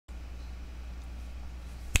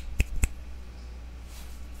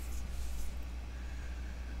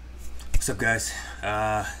What's up, guys?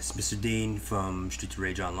 It's Mr.Din from Streets of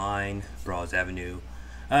Rage Online, Brawls Avenue.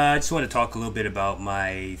 I just want to talk a little bit about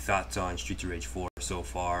my thoughts on Streets of Rage 4 so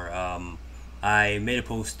far. I made a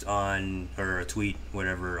post on, or a tweet,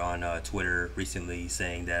 whatever, on Twitter recently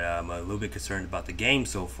saying that I'm a little bit concerned about the game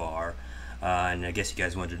so far. And I guess you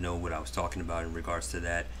guys wanted to know what I was talking about in regards to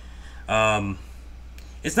that.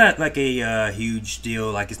 It's not like a huge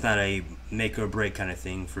deal. Like, it's not a make or break kind of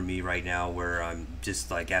thing for me right now, where I'm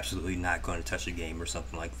just like absolutely not going to touch a game or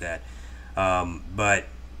something like that. But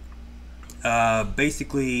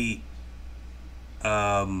basically,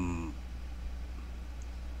 reading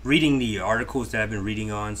the articles that I've been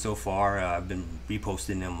reading on so far, I've been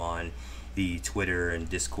reposting them on the Twitter and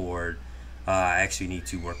Discord. I actually need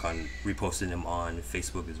to work on reposting them on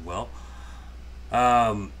Facebook as well.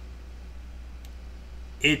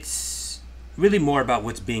 It's really more about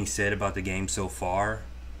what's being said about the game so far,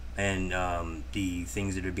 and the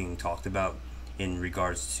things that are being talked about in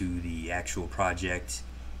regards to the actual project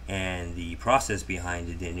and the process behind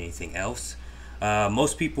it than anything else.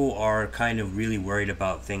 Most people are kind of really worried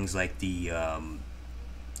about things like the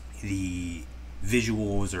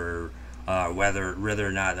visuals, or whether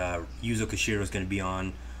or not Yuzo Koshiro is going to be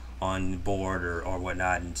on board or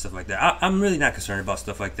whatnot and stuff like that. I'm really not concerned about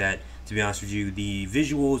stuff like that, to be honest with you. The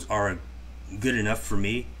visuals are good enough for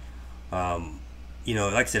me. You know,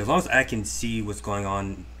 like I said, as long as I can see what's going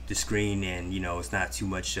on the screen, and it's not too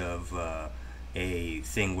much of a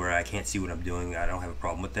thing where I can't see what I'm doing, I don't have a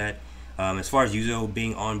problem with that. As far as Yuzo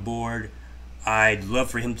being on board, I'd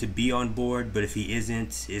love for him to be on board, but if he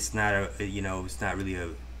isn't, it's not it's not really a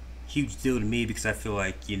huge deal to me, because I feel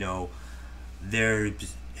like there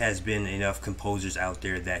has been enough composers out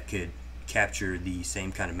there that could capture the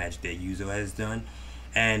same kind of magic that Yuzo has done.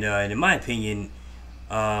 And in my opinion,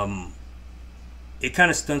 it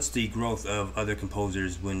kind of stunts the growth of other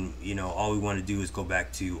composers when all we want to do is go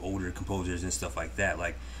back to older composers and stuff like that.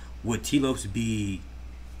 Like, would T-Lopes be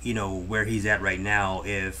where he's at right now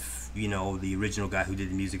if the original guy who did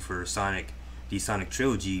the music for the Sonic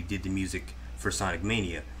trilogy, did the music for Sonic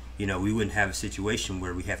Mania? We wouldn't have a situation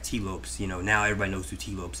where we have T-Lopes. Now everybody knows who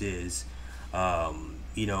T-Lopes is.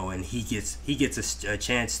 And he gets a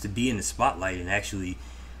chance to be in the spotlight and actually,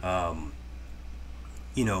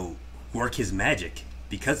 work his magic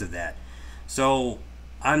because of that. So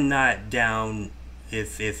I'm not down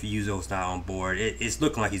if Yuzo's not on board. It's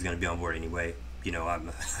looking like he's going to be on board anyway. I'm,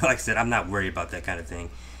 like I said, I'm not worried about that kind of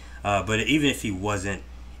thing. But even if he wasn't,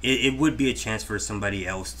 it would be a chance for somebody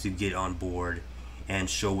else to get on board and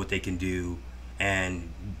show what they can do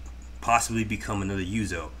and possibly become another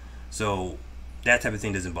Yuzo. So that type of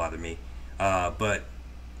thing doesn't bother me. But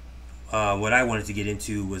what I wanted to get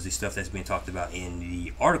into was the stuff that's being talked about in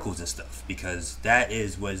the articles and stuff, because that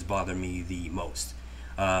is what's bothered me the most.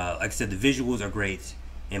 Like I said, the visuals are great,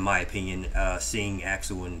 in my opinion. Seeing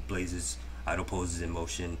Axel and Blaze's idle poses in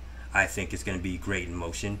motion, I think it's going to be great in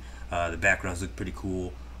motion. The backgrounds look pretty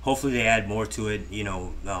cool. Hopefully they add more to it,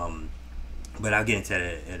 but I'll get into that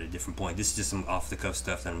at a different point. This is just some off-the-cuff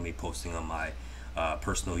stuff that I'm going to be posting on my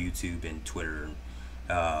personal YouTube and Twitter.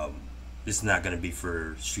 This is not going to be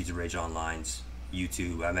for Streets of Rage Online's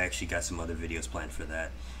YouTube. I've actually got some other videos planned for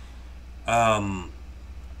that.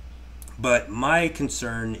 But my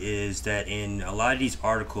concern is that in a lot of these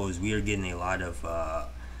articles, we are getting a lot of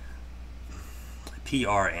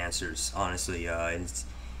PR answers, honestly, and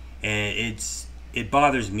it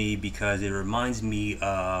bothers me because it reminds me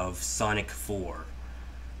of Sonic 4.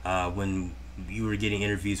 When you were getting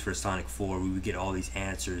interviews for Sonic 4, we would get all these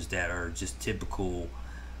answers that are just typical.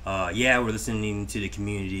 Yeah, we're listening to the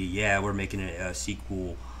community. Yeah, we're making a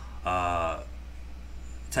sequel type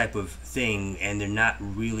of thing, and they're not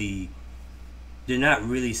really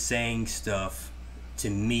saying stuff to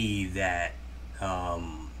me that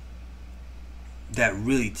that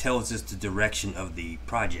really tells us the direction of the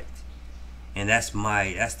project. And that's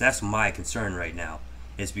my concern right now.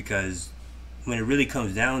 It's because when it really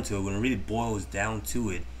comes down to it, when it really boils down to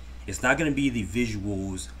it, it's not going to be the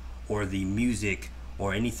visuals or the music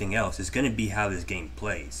or anything else. It's going to be how this game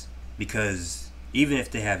plays. Because even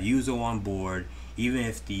if they have Yuzo on board, even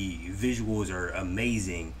if the visuals are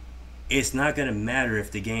amazing, it's not going to matter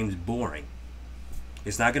if the game's boring.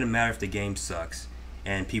 It's not going to matter if the game sucks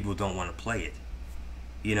and people don't want to play it.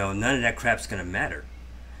 None of that crap's going to matter.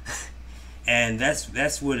 And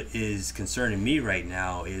that's what is concerning me right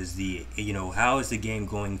now, is the how is the game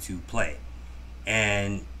going to play?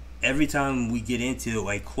 And every time we get into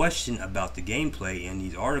a question about the gameplay in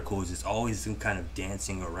these articles, it's always some kind of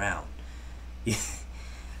dancing around.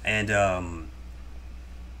 And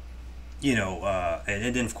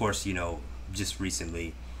and then of course just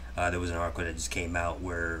recently There was an article that just came out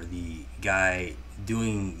where the guy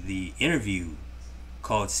doing the interview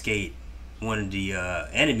called Skate one of the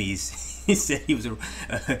enemies. He said he was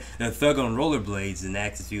a thug on rollerblades and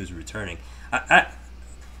asked if he was returning.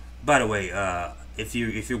 By the way, if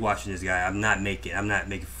you're watching this guy, I'm not making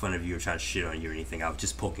fun of you or trying to shit on you or anything. I was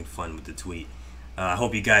just poking fun with the tweet. I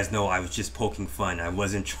hope you guys know I was just poking fun. I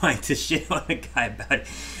wasn't trying to shit on the guy about it.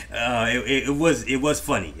 It was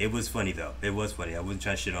funny. It was funny though. It was funny. I wasn't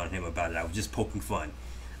trying to shit on him about it. I was just poking fun.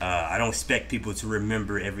 I don't expect people to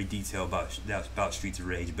remember every detail about Streets of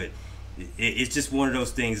Rage, but it's just one of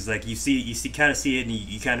those things. Like kind of see it, and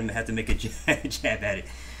you kind of have to make a jab at it.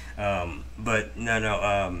 But no,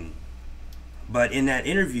 no. But in that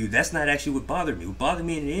interview, that's not actually what bothered me. What bothered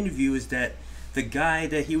me in the interview is that the guy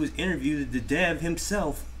that he was interviewed, the dev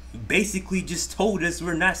himself, basically just told us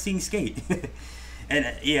we're not seeing Skate. And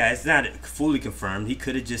yeah, it's not fully confirmed. He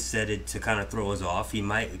could have just said it to kind of throw us off.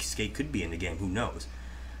 Skate could be in the game. Who knows?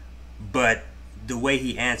 But the way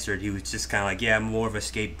he answered, he was just kind of like, yeah, I'm more of a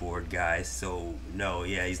skateboard guy. So no,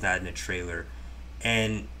 yeah, he's not in the trailer.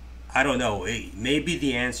 And I don't know. Maybe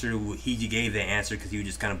the answer he gave the answer because he was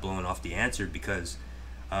just kind of blowing off the answer because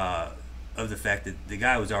of the fact that the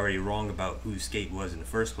guy was already wrong about who Skate was in the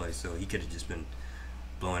first place. So he could have just been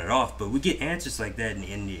blowing it off. But we get answers like that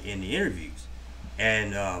in the interviews,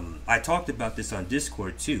 and I talked about this on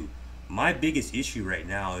Discord too. My biggest issue right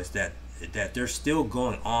now is that they're still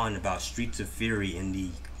going on about Streets of Fury in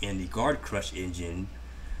the Guard Crush engine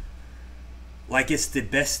like it's the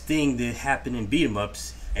best thing that happened in beat 'em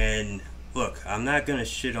ups. And look, I'm not gonna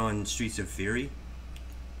shit on Streets of Fury.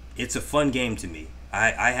 It's a fun game to me.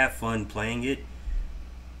 I have fun playing it.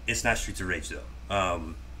 It's not Streets of Rage though.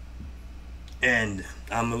 And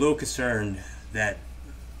I'm a little concerned that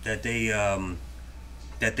they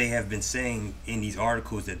have been saying in these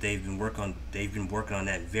articles that they've been working on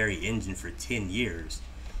that very engine for 10 years.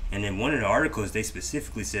 And in one of the articles they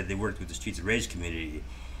specifically said they worked with the Streets of Rage community,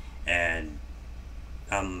 and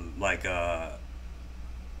I'm like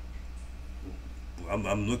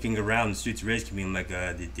I'm looking around the Streets of Rage community.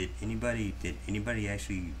 I'm like, did anybody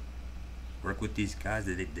actually work with these guys?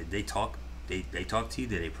 Did they talk? They talk to you?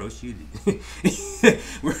 Did they approach you?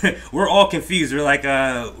 We're all confused. We're like,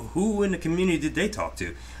 who in the community did they talk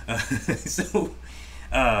to? So,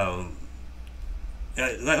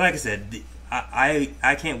 like I said,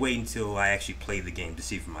 I can't wait until I actually play the game to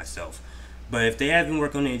see for myself. But if they have been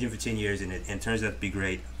working on the engine for 10 years and it turns out to be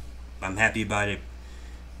great, I'm happy about it.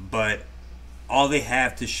 But all they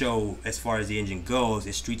have to show as far as the engine goes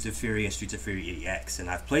is Streets of Fury and Streets of Fury EX. And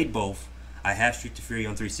I've played both. I have Streets of Fury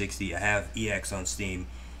on 360. I have EX on Steam.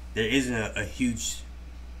 There isn't a huge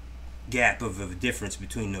gap of a difference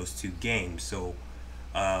between those two games. So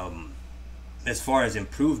as far as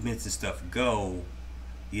improvements and stuff go,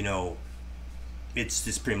 you know, it's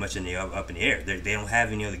just pretty much up in the air. They don't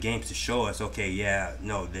have any other games to show us, okay, yeah,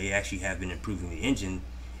 no, they actually have been improving the engine.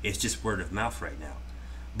 It's just word of mouth right now.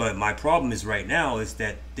 But my problem is right now is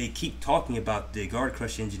that they keep talking about the Guard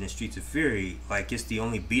Crush engine in Streets of Fury like it's the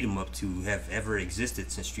only beat 'em up to have ever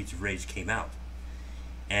existed since Streets of Rage came out.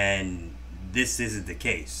 And this isn't the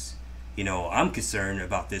case. You know, I'm concerned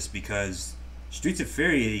about this because Streets of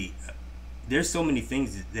Fury, there's so many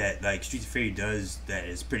things that like Streets of Fury does that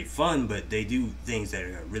is pretty fun, but they do things that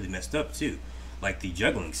are really messed up too, like the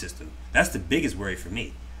juggling system. That's the biggest worry for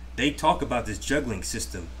me. They talk about this juggling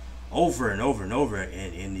system over and over and over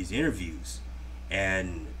in these interviews,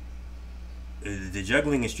 and the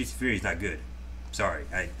juggling in Streets of Fury is not good. Sorry,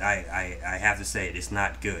 I have to say it. It's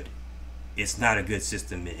not good. It's not a good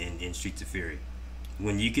system in Streets of Fury.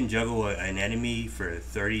 When you can juggle an enemy for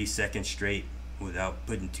 30 seconds straight without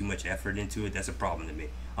putting too much effort into it, that's a problem to me,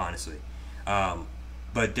 honestly.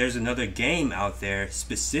 But there's another game out there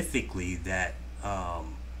specifically that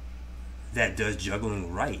that does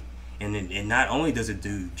juggling right. And not only does it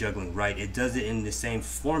do juggling right, it does it in the same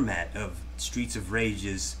format of Streets of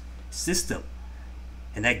Rage's system.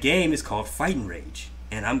 And that game is called Fighting Rage.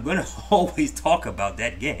 And I'm going to always talk about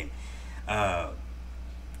that game.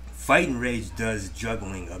 Fighting Rage does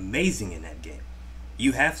juggling amazing in that game.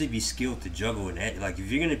 You have to be skilled to juggle an enemy. Like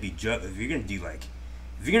if you're going to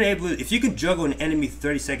if you can juggle an enemy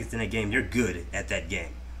 30 seconds in that game, you're good at that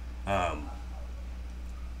game.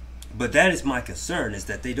 But that is my concern, is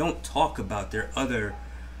that they don't talk about their other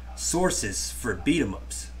sources for beat 'em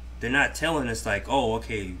ups. They're not telling us like, oh,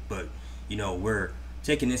 okay, but you know, we're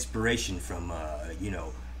taking inspiration from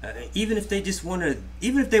even if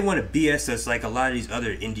they want to BS us like a lot of these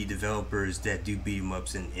other indie developers that do beat 'em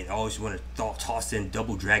ups and always want to toss in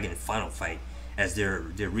Double Dragon and Final Fight as their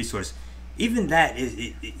resource. Even that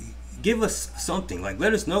give us something. Like,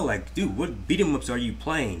 let us know, like, dude, what beat 'em ups are you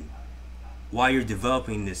playing while you're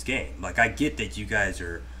developing this game? Like, I get that you guys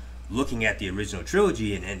are looking at the original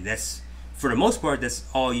trilogy, and that's, for the most part, that's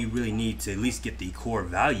all you really need to at least get the core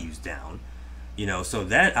values down. So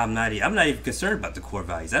that I'm not even concerned about the core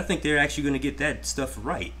values. I think they're actually going to get that stuff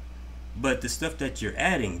right. But the stuff that you're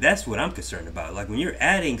adding, that's what I'm concerned about. Like, when you're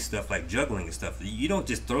adding stuff like juggling and stuff, you don't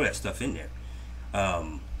just throw that stuff in there.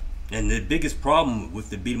 And the biggest problem with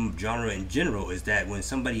the beat 'em up genre in general is that when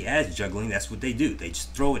somebody adds juggling, that's what they do. They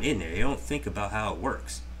just throw it in there. They don't think about how it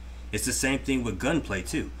works. It's the same thing with gunplay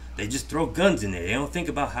too. They just throw guns in there. They don't think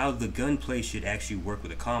about how the gunplay should actually work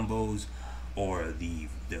with the combos or the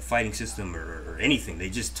fighting system or anything. They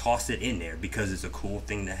just toss it in there because it's a cool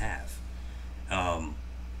thing to have.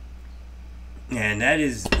 And that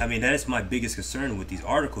is my biggest concern with these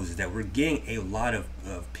articles, is that we're getting a lot of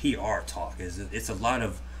PR talk. It's a lot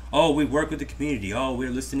of, oh, we work with the community, oh,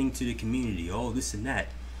 we're listening to the community, oh, this and that.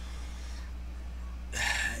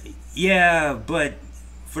 Yeah, but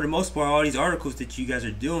for the most part, all these articles that you guys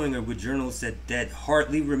are doing are with journalists that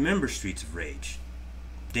hardly remember Streets of Rage.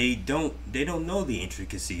 They don't know the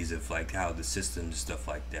intricacies of like how the systems and stuff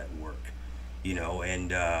like that work,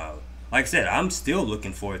 and like I said, I'm still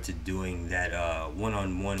looking forward to doing that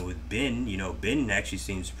one-on-one with Ben. Ben actually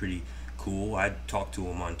seems pretty cool. I talked to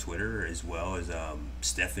him on Twitter, as well as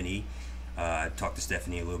Stephanie. I talked to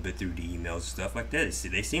Stephanie a little bit through the emails and stuff like that.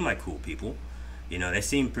 They seem like cool people. They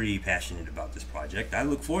seem pretty passionate about this project. I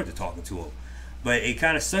look forward to talking to them. But it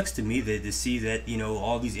kind of sucks to me to see that,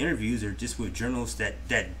 all these interviews are just with journalists that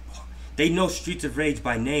they know Streets of Rage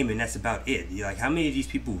by name, and that's about it. Like, how many of these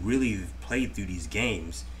people really have played through these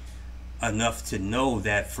games enough to know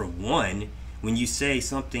that, for one, when you say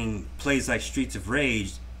something plays like Streets of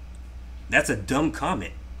Rage, that's a dumb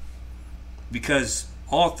comment, because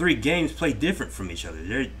all three games play different from each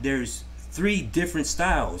other. There's three different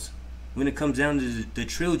styles when it comes down to the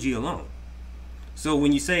trilogy alone. So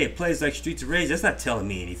when you say it plays like Streets of Rage, that's not telling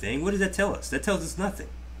me anything. What does that tell us? That tells us nothing.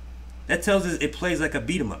 That tells us it plays like a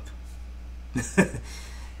beat 'em up.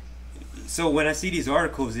 So when I see these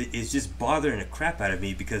articles, it's just bothering the crap out of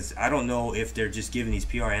me, because I don't know if they're just giving these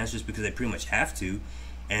PR answers because they pretty much have to,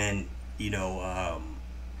 and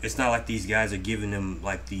it's not like these guys are giving them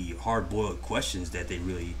like the hard-boiled questions that they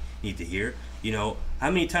really need to hear. How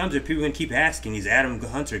many times are people gonna keep asking, is Adam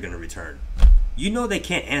Hunter gonna return? They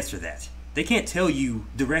can't answer that. They can't tell you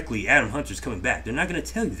directly Adam Hunter's coming back. They're not gonna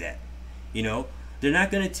tell you that. They're not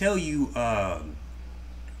gonna tell you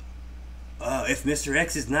if Mr.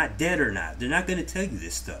 X is not dead or not. They're not going to tell you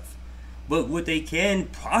this stuff. But what they can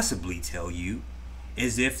possibly tell you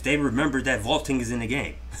is if they remember that vaulting is in the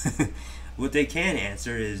game. What they can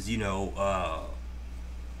answer is,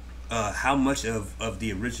 how much of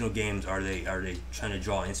the original games are they trying to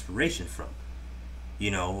draw inspiration from?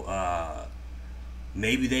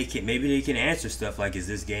 Maybe they can answer stuff like, is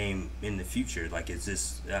this game in the future? Like, is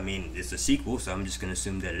this? I mean, it's a sequel, so I'm just going to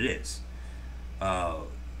assume that it is.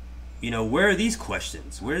 Where are these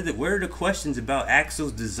questions? Where are the questions about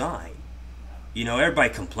Axel's design? Everybody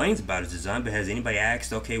complains about his design, but has anybody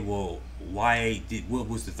asked, okay, well, what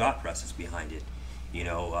was the thought process behind it?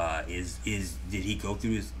 Did he go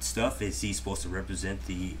through his stuff? Is he supposed to represent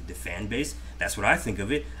the fan base? That's what I think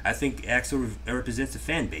of it. I think Axel represents the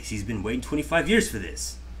fan base. He's been waiting 25 years for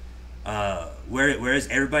this. Whereas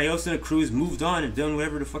everybody else in the crew has moved on and done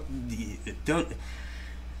whatever the fuck done.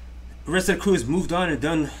 The rest of the crew has moved on and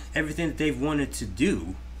done everything that they've wanted to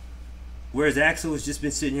do. Whereas Axel has just been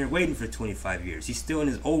sitting here waiting for 25 years. He's still in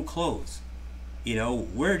his old clothes.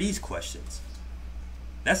 Where are these questions?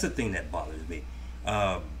 That's the thing that bothers me.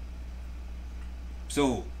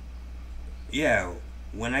 So, yeah,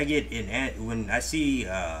 when I see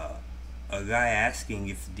a guy asking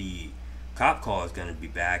if the cop call is going to be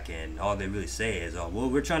back, and all they really say is, oh, well,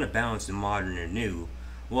 we're trying to balance the modern and new.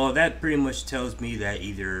 Well, that pretty much tells me that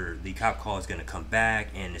either the cop call is going to come back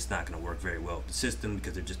and it's not going to work very well with the system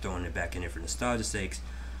because they're just throwing it back in there for nostalgia's sakes,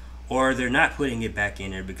 or they're not putting it back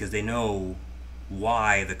in there because they know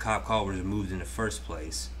why the cop call was removed in the first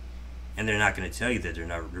place, and they're not going to tell you that they're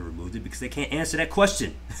not removed it because they can't answer that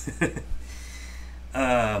question.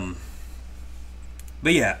 But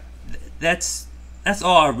yeah, that's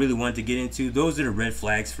all I really wanted to get into. Those are the red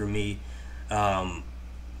flags for me.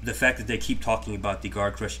 The fact that they keep talking about the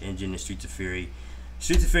Guard Crush engine in Streets of Fury.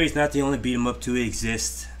 Streets of Fury is not the only beat 'em up to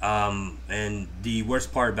exist. And the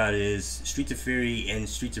worst part about it is Streets of Fury and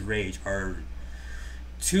Streets of Rage are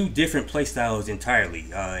two different playstyles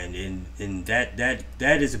entirely. And that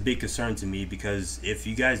is a big concern to me, because if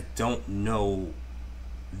you guys don't know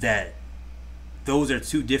that those are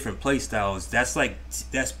two different play styles. That's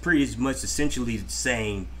pretty much essentially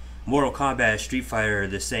saying Mortal Kombat and Street Fighter are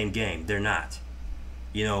the same game. They're not.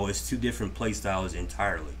 You know, it's two different play styles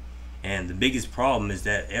entirely. And the biggest problem is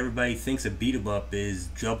that everybody thinks a beat 'em up is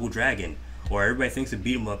Double Dragon, or everybody thinks a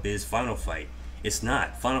beat 'em up is Final Fight. It's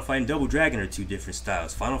not. Final Fight and Double Dragon are two different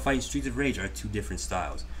styles. Final Fight and Streets of Rage are two different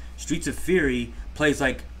styles. Streets of Fury plays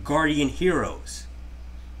like Guardian Heroes.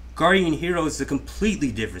 Guardian Heroes is a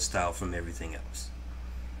completely different style from everything else.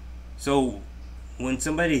 So when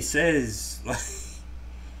somebody says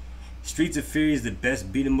Streets of Fury is the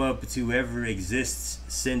best beat 'em up to ever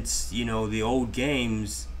exist since, you know, the old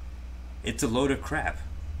games, it's a load of crap.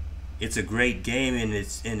 It's a great game in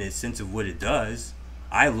its sense of what it does.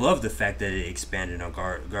 I love the fact that it expanded on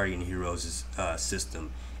Guardian Heroes'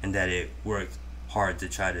 system, and that it worked hard to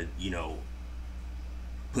try to, you know,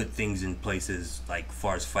 put things in places like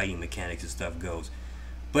far as fighting mechanics and stuff goes.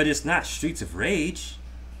 But it's not Streets of Rage.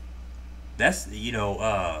 That's, you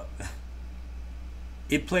know,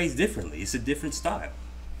 it plays differently. It's a different style.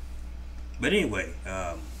 But anyway,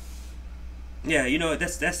 yeah, you know,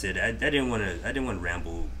 that's it. I didn't want to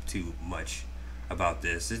ramble too much about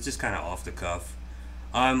this. It's just kind of off the cuff.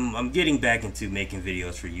 I'm getting back into making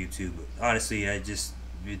videos for YouTube. Honestly, I just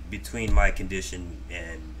between my condition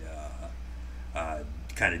and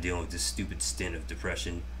kind of dealing with this stupid stint of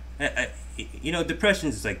depression. You know, depression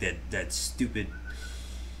is like that stupid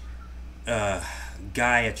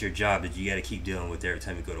guy at your job that you got to keep dealing with every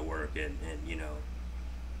time you go to work, and you know,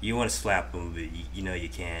 you want to slap him, but you know you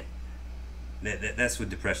can't. That's what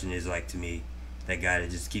depression is like to me. That guy that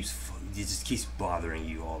just keeps bothering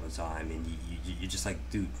you all the time, and you're just like,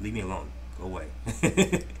 dude, leave me alone, go away.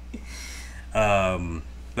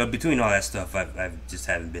 But between all that stuff, I've just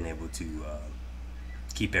haven't been able to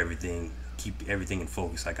keep everything in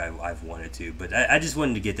focus like I've wanted to. But I just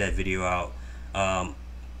wanted to get that video out.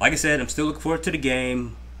 Like I said, I'm still looking forward to the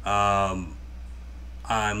game. I'm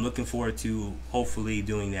looking forward to hopefully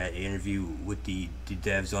doing that interview with the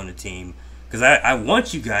devs on the team, because I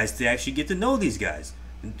want you guys to actually get to know these guys,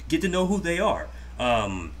 get to know who they are.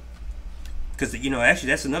 Because, you know, actually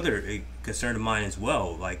that's another concern of mine as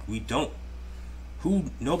well. Like, we don't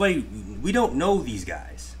know these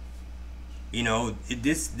guys. You know,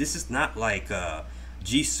 this is not like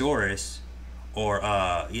G Soros, or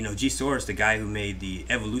you know, G Soros, the guy who made the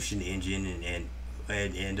Evolution engine and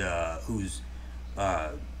who's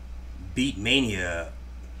beat Mania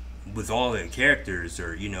with all the characters,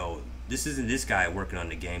 or, you know, this isn't this guy working on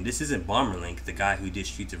the game. This isn't Bomberlink, the guy who did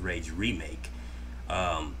Streets of Rage remake.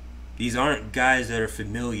 These aren't guys that are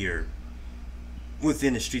familiar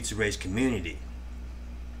within the Streets of Rage community.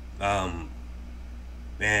 And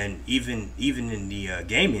even in the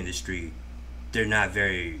game industry, they're not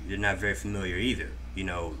very familiar either. You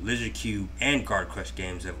know, Lizard Cube and Guard Crush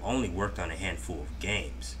Games have only worked on a handful of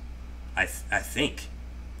games. I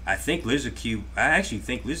actually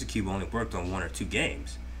think Lizard Cube only worked on 1 or 2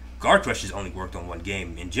 games. Guard Crush has only worked on 1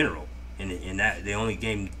 game in general, and that the only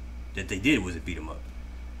game that they did was a beat 'em up.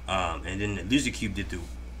 And then Lizard Cube did the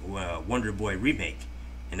Wonder Boy remake,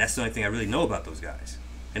 and that's the only thing I really know about those guys.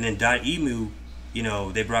 And then Emu, you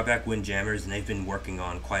know, they brought back Windjammers, and they've been working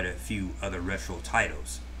on quite a few other retro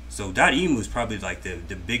titles. So Emu is probably like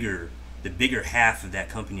the bigger half of that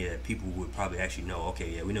company that people would probably actually know.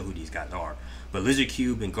 Okay, yeah, we know who these guys are. But Lizard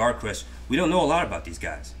Cube and Guard Crush, we don't know a lot about these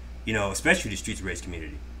guys. You know, especially the Streets of Rage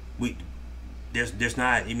community. There's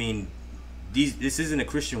not. I mean, this isn't a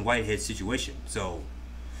Christian Whitehead situation. So,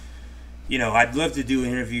 you know, I'd love to do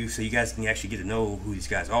an interview so you guys can actually get to know who these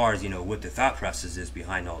guys are, you know, what the thought process is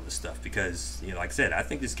behind all this stuff. Because, you know, like I said, I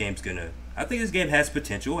think this game has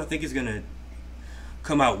potential. I think it's gonna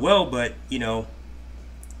come out well, but, you know,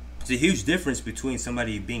 it's a huge difference between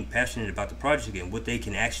somebody being passionate about the project and what they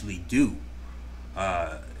can actually do.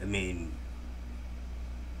 I mean,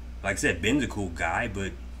 like I said, Ben's a cool guy,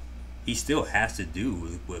 but he still has to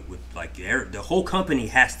do with like the whole company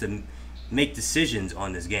has to make decisions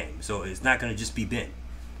on this game. So it's not going to just be Ben.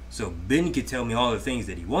 So Ben can tell me all the things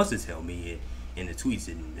that he wants to tell me in the tweets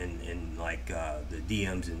and like the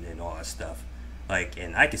DMs and all that stuff. Like,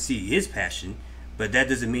 and I can see his passion, but that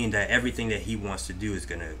doesn't mean that everything that he wants to do is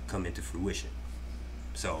going to come into fruition.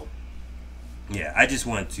 So yeah, I just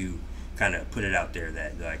want to kind of put it out there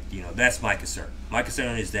that, like, you know, that's my concern. My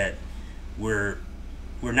concern is that we're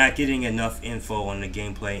not getting enough info on the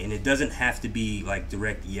gameplay, and it doesn't have to be like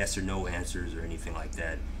direct yes or no answers or anything like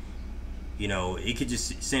that. You know, it could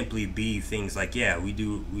just simply be things like, yeah, we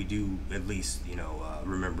do at least, you know,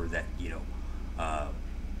 remember that, you know,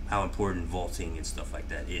 how important vaulting and stuff like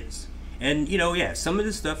that is. And yeah, some of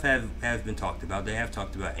this stuff have been talked about. They have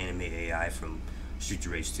talked about anime AI from Streets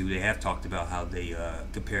of Rage 2. They have talked about how they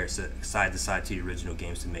compare side to side to the original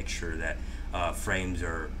games to make sure that frames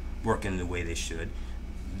are working the way they should.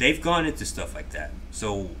 They've gone into stuff like that.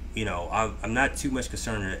 So, I'm not too much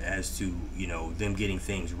concerned as to, them getting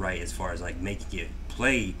things right as far as like making it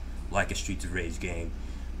play like a Streets of Rage game.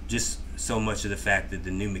 Just so much of the fact that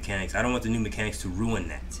the new mechanics, I don't want the new mechanics to ruin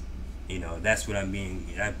that. That's what I'm being,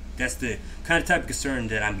 that's the kind of type of concern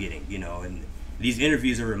that I'm getting, and these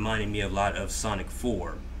interviews are reminding me a lot of Sonic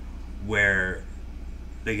 4, where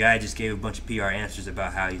the guy just gave a bunch of PR answers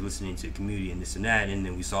about how he's listening to the community and this and that, and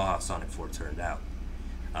then we saw how Sonic 4 turned out.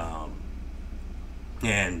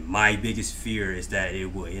 And my biggest fear is that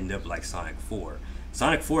it will end up like Sonic 4.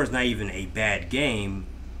 Sonic 4 is not even a bad game,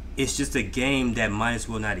 it's just a game that might as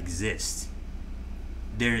well not exist.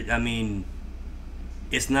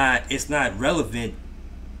 It's not relevant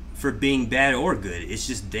for being bad or good. It's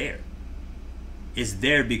just there. It's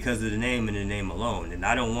there because of the name and the name alone. And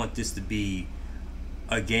I don't want this to be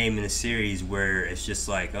a game in a series where it's just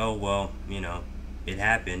like, oh well, it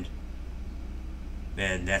happened,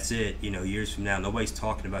 and that's it. Years from now, nobody's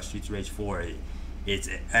talking about Streets of Rage 4. It's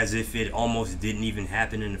as if it almost didn't even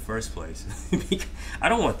happen in the first place. I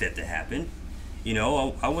don't want that to happen.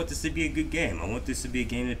 I want this to be a good game. I want this to be a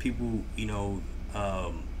game that people,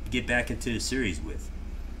 get back into the series with,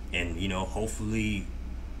 and hopefully,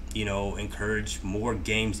 encourage more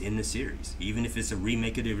games in the series, even if it's a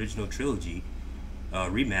remake of the original trilogy,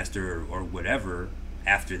 remaster or whatever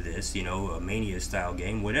after this, a Mania style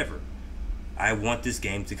game, whatever. I want this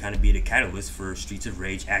game to kind of be the catalyst for Streets of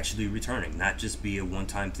Rage actually returning, not just be a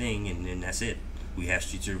one-time thing and then that's it. We have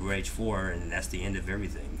Streets of Rage 4 and that's the end of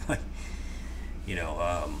everything.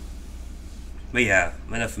 But yeah,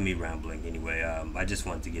 enough of me rambling anyway. I just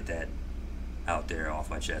wanted to get that out there off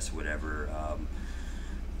my chest or whatever.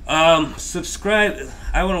 Subscribe.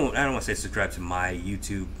 I don't want to say subscribe to my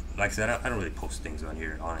YouTube. Like I said, I don't really post things on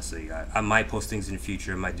here, honestly. I might post things in the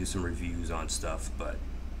future. I might do some reviews on stuff, but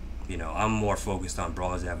I'm more focused on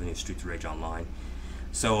Brawlers Avenue, Streets of Rage Online.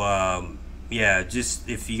 So yeah, just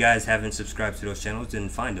if you guys haven't subscribed to those channels, then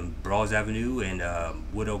find them. Brawlers Avenue and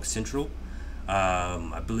Wood Oak Central.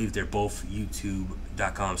 I believe they're both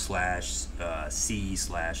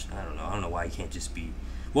youtube.com/c/ I don't know why you can't just be,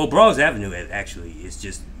 well, Brawlers Avenue actually is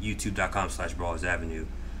just youtube.com/Brawlers Avenue,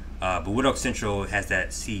 but Wood Oak Central has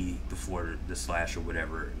that C before the slash or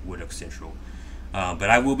whatever, Wood Oak Central. But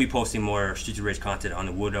I will be posting more Streets of Rage content on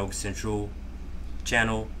the Wood Oak Central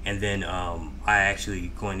channel, and then I'm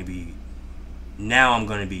going to be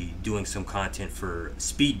doing some content for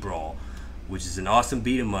Speed Brawl, which is an awesome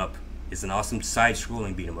beat 'em up. It's an awesome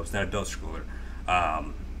side-scrolling beat 'em up. It's not a belt scroller.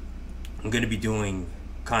 I'm going to be doing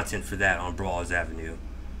content for that on Brawlers Avenue,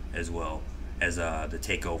 as well as the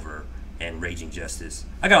Takeover and Raging Justice.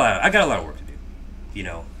 I got a lot of work to do.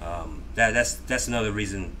 That's another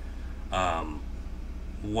reason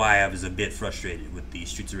why I was a bit frustrated with the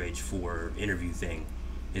Streets of Rage 4 interview thing,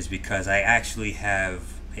 is because I actually have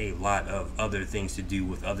a lot of other things to do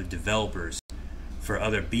with other developers for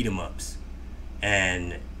other beat 'em ups,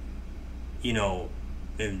 and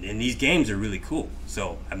and these games are really cool.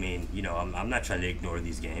 So I'm not trying to ignore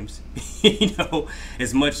these games.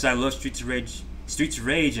 As much as I love Streets of Rage,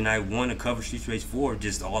 and I want to cover Streets of Rage 4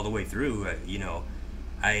 just all the way through,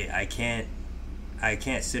 I can't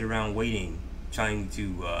sit around waiting, trying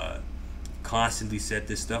to constantly set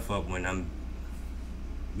this stuff up when I'm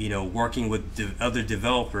working with other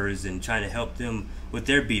developers and trying to help them with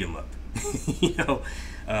their beat 'em up.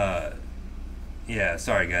 Yeah,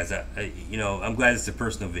 sorry guys. I'm glad it's a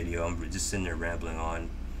personal video. I'm just sitting there rambling on,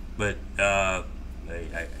 but I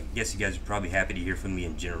guess you guys are probably happy to hear from me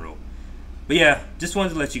in general. But yeah, just wanted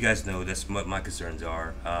to let you guys know that's what my concerns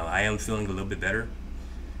are. I am feeling a little bit better,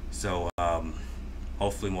 so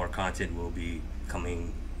hopefully more content will be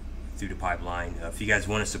coming through the pipeline. If you guys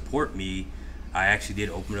want to support me, I actually did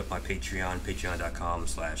open up my Patreon,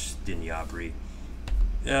 patreon.com/DinYabri.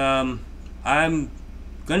 I'm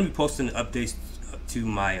going to be posting updates to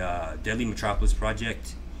my Deadly Metropolis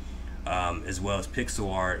project, as well as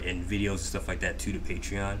pixel art and videos and stuff like that to the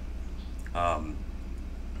Patreon,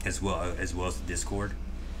 as well as the Discord.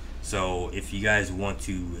 So if you guys want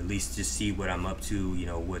to at least just see what I'm up to,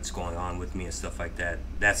 what's going on with me and stuff like that,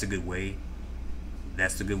 that's a good way.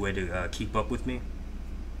 That's a good way to keep up with me.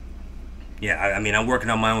 Yeah, I'm working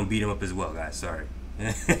on my own beat 'em up as well, guys. Sorry.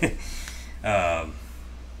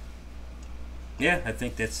 Yeah, I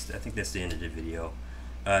think that's the end of the video.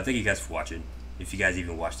 Thank you guys for watching. If you guys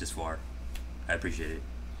even watched this far, I appreciate it.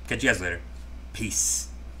 Catch you guys later. Peace.